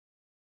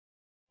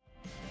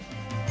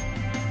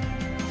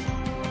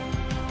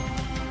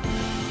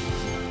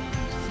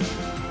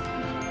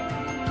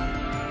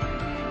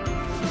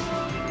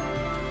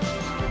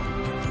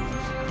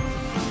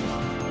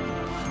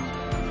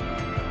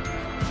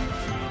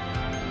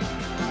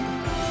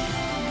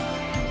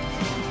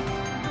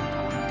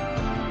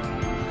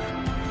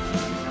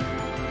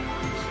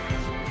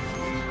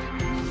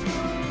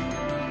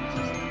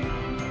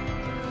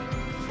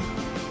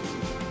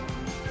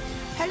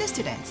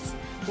students,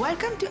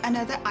 welcome to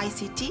another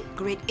ICT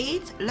Grade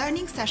 8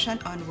 learning session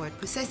on word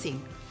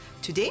processing.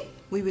 Today,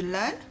 we will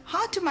learn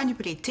how to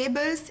manipulate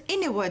tables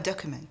in a Word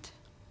document.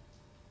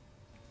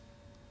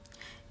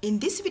 In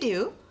this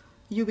video,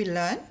 you will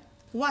learn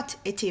what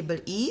a table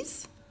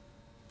is,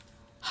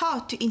 how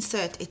to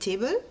insert a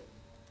table,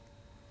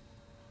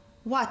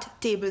 what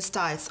table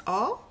styles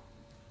are,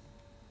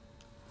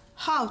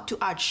 how to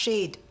add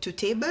shade to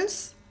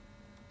tables.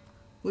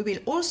 We will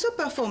also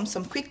perform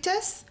some quick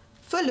tests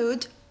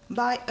followed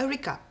by a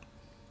recap.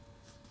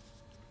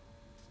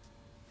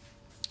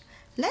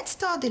 Let's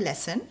start the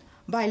lesson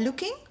by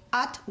looking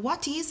at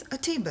what is a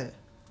table.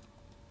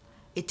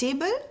 A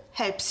table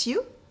helps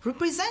you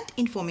represent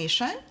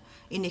information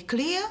in a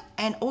clear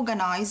and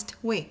organized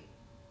way.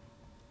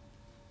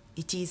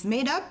 It is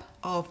made up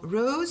of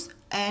rows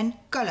and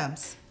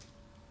columns.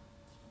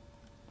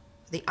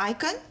 The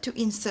icon to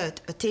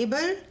insert a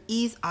table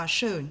is as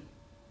shown.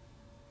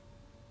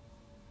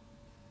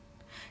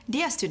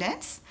 Dear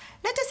students,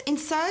 let us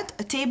insert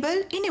a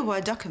table in a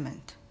Word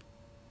document.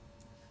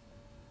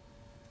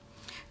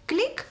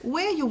 Click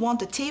where you want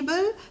the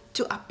table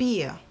to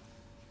appear.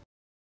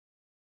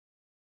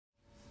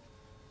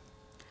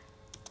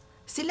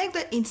 Select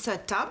the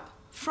Insert tab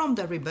from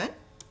the ribbon.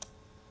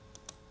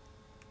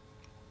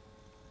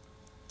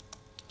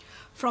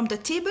 From the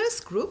Tables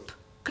group,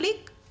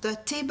 click the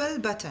Table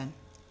button.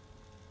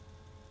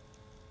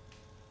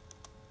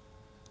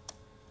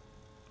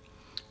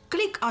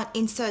 Click on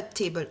Insert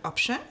Table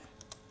option.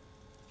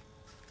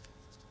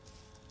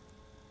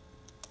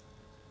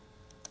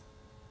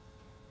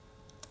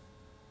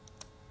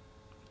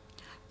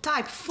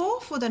 Type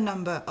 4 for the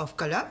number of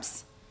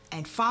columns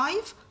and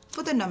 5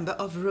 for the number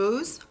of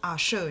rows are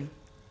shown.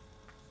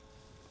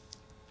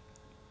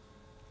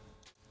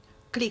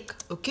 Click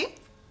OK.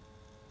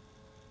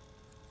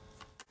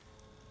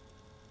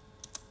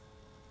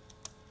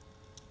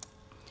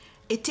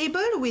 A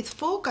table with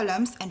 4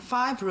 columns and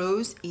 5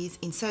 rows is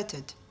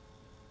inserted.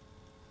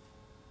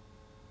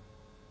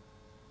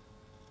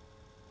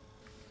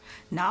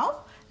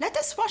 Now, let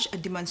us watch a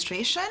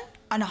demonstration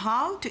on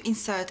how to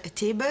insert a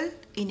table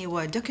in a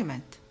Word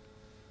document.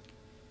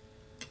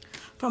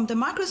 From the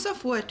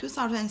Microsoft Word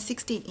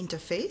 2016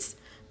 interface,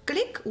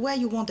 click where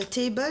you want the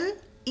table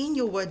in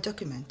your Word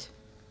document.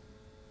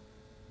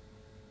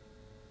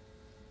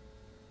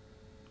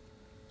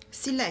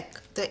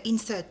 Select the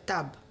Insert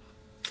tab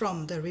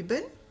from the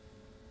ribbon.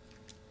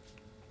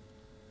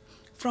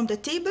 From the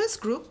Tables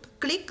group,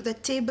 click the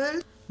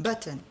Table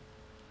button.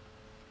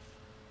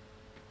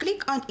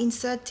 Click on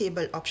Insert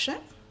Table option.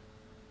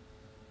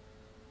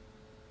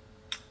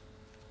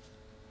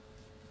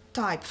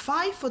 Type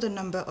 5 for the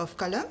number of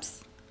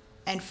columns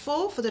and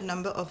 4 for the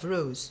number of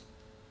rows.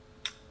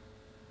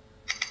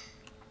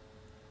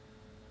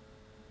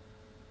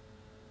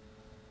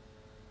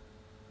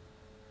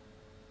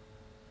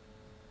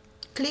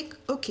 Click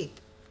OK.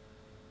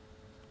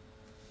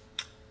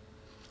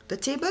 The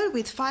table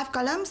with 5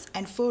 columns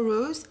and 4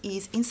 rows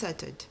is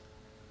inserted.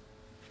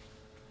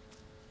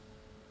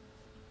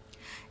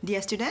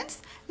 Dear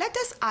students, let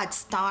us add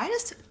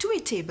styles to a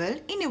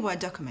table in a Word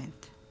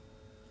document.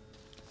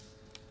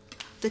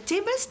 The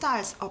Table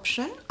Styles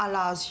option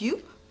allows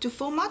you to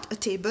format a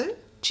table,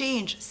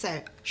 change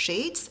cell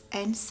shades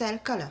and cell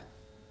color.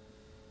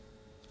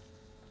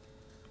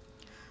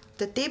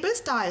 The Table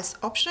Styles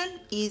option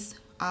is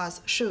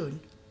as shown.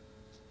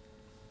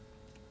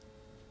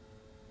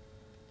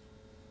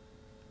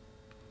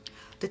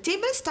 The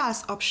Table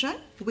Styles option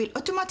will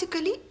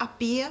automatically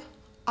appear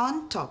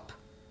on top.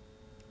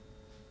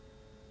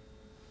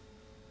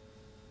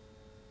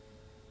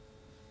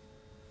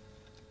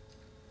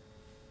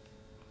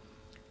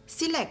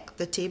 Select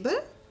the table.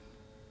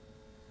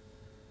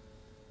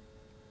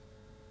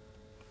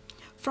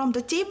 From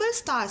the Table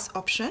Styles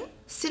option,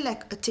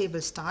 select a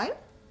table style.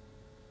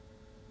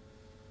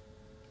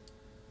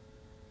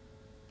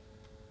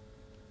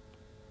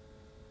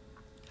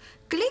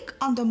 Click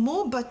on the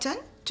More button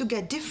to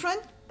get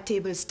different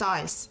table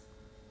styles.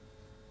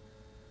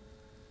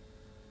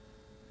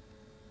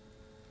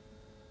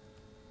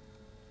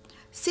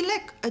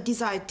 Select a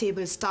desired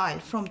table style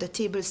from the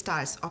Table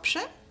Styles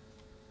option.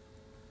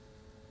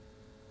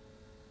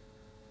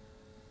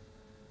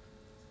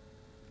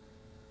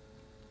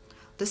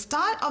 The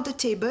style of the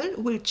table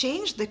will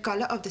change the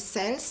color of the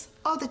cells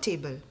of the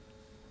table.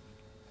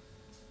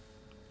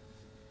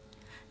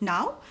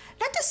 Now,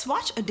 let us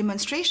watch a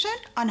demonstration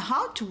on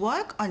how to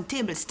work on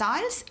table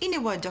styles in a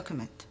Word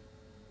document.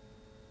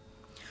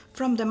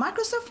 From the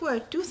Microsoft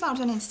Word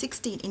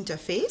 2016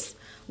 interface,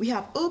 we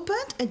have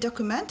opened a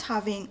document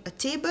having a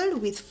table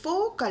with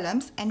 4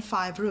 columns and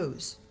 5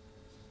 rows.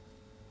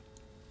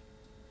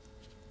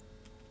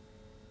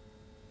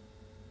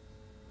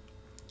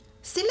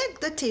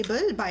 Select the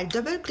table by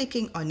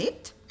double-clicking on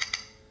it.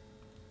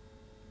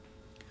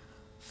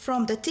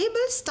 From the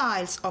Table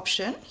Styles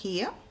option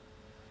here,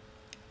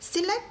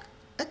 select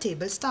a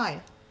table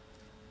style.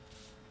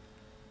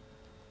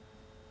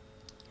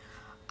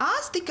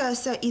 As the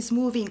cursor is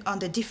moving on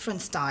the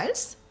different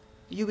styles,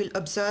 you will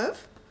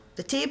observe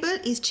The table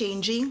is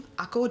changing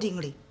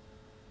accordingly.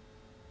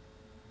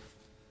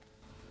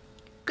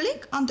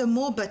 Click on the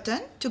More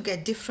button to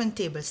get different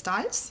table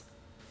styles.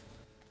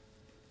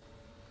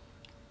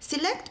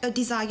 Select a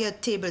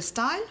desired table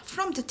style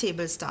from the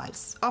Table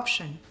Styles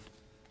option.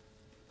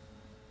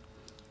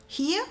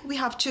 Here we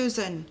have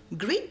chosen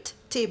Grid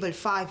Table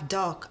 5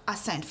 Dark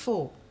Accent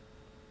 4.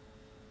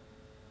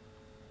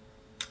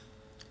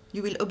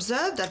 You will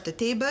observe that the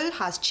table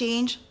has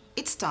changed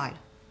its style.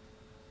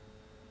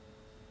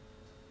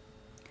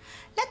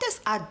 Let us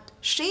add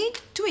shade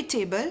to a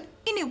table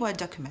in a Word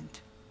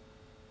document.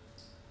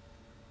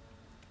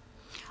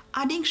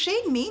 Adding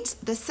shade means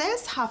the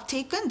cells have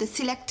taken the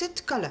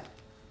selected color.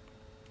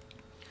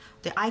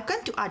 The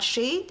icon to add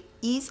shade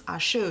is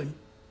as shown.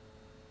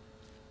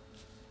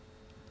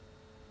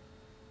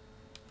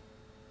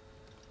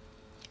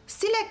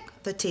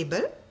 Select the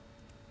table.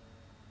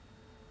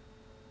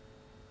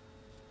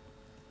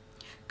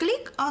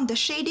 Click on the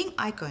shading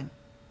icon.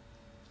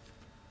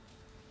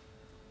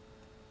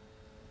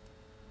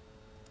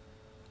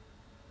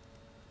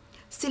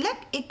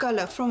 Select a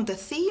color from the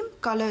Theme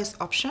Colors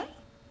option.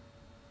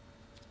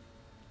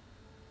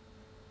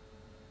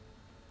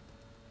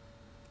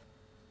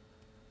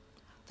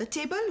 The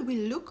table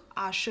will look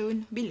as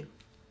shown below.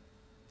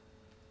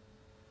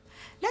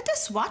 Let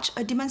us watch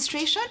a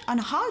demonstration on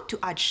how to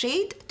add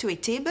shade to a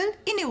table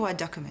in a Word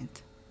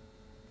document.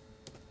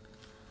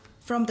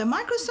 From the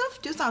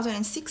Microsoft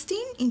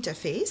 2016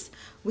 interface,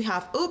 we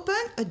have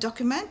opened a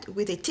document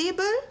with a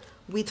table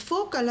with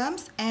 4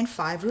 columns and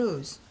 5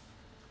 rows.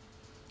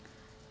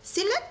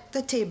 Select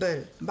the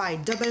table by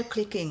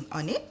double-clicking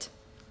on it.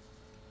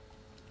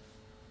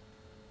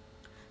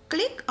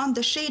 Click on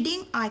the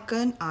shading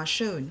icon as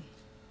shown.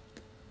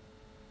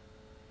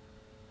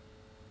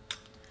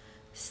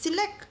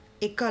 Select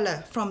a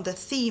color from the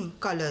Theme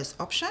Colors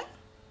option.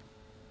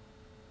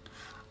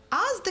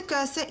 As the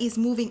cursor is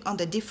moving on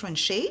the different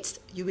shades,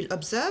 you will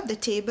observe the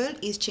table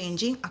is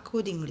changing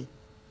accordingly.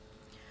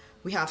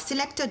 We have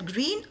selected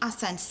Green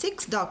Accent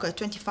 6 Darker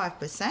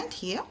 25%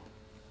 here.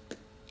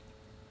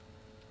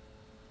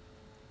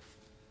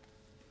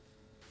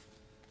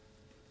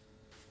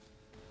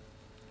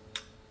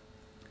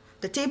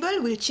 The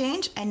table will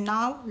change and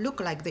now look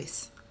like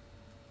this.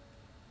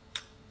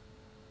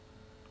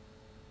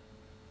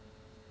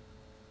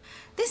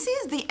 This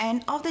is the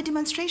end of the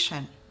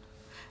demonstration.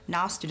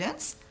 Now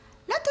students,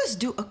 let us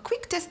do a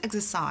quick test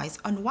exercise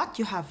on what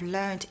you have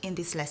learned in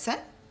this lesson.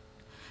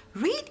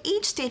 Read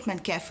each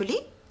statement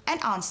carefully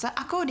and answer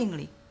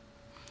accordingly.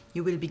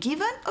 You will be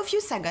given a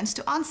few seconds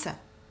to answer.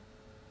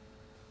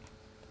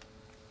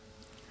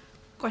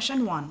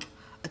 Question 1.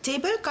 A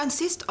table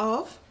consists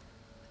of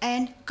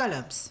n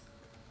columns.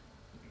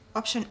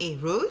 Option A,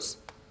 rows.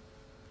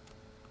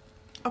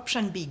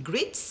 Option B,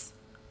 grids.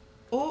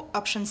 Or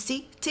option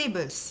C,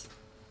 tables.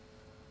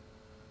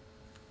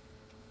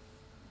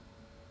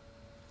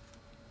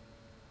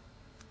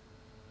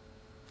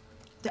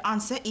 The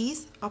answer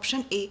is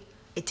option A.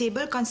 A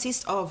table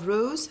consists of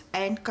rows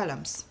and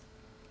columns.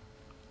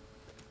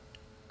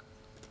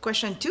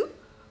 Question 2.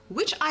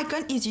 Which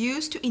icon is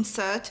used to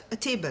insert a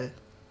table?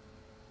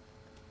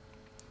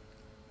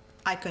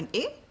 Icon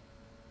A,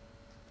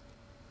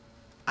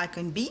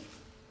 icon B,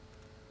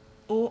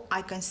 or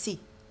icon C?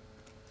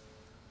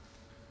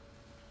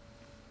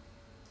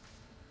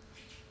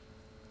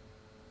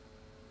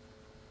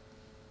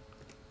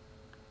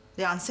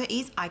 The answer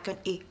is icon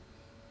A.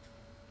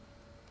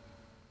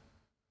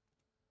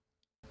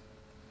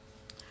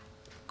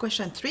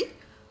 Question 3.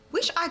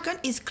 Which icon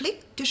is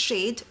clicked to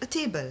shade a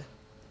table?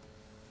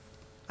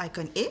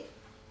 Icon A,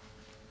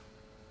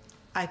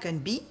 icon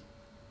B,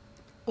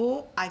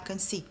 or icon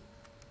C?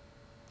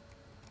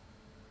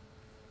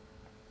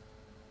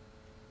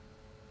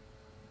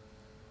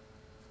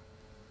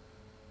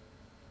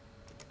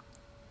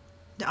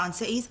 The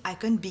answer is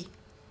icon B.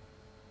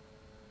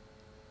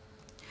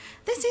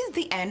 This is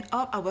the end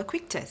of our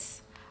quick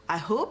test. I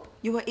hope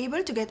you were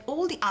able to get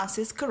all the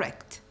answers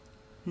correct.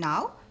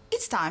 Now,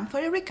 it's time for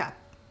a recap.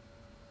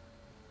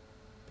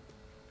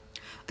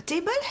 A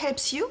table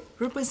helps you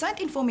represent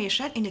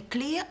information in a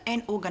clear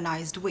and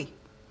organized way.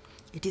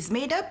 It is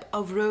made up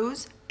of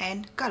rows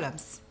and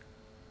columns.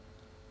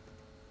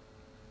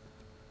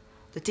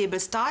 The Table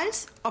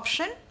Styles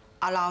option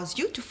allows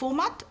you to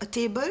format a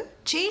table,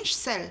 change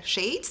cell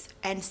shades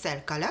and cell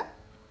color.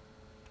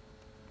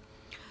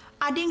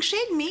 Adding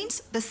shade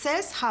means the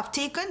cells have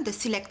taken the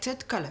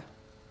selected color.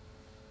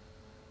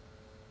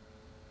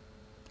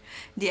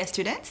 Dear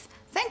students,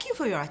 thank you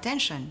for your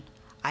attention.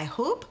 I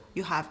hope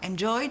you have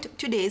enjoyed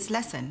today's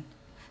lesson.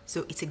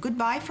 So it's a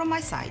goodbye from my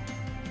side.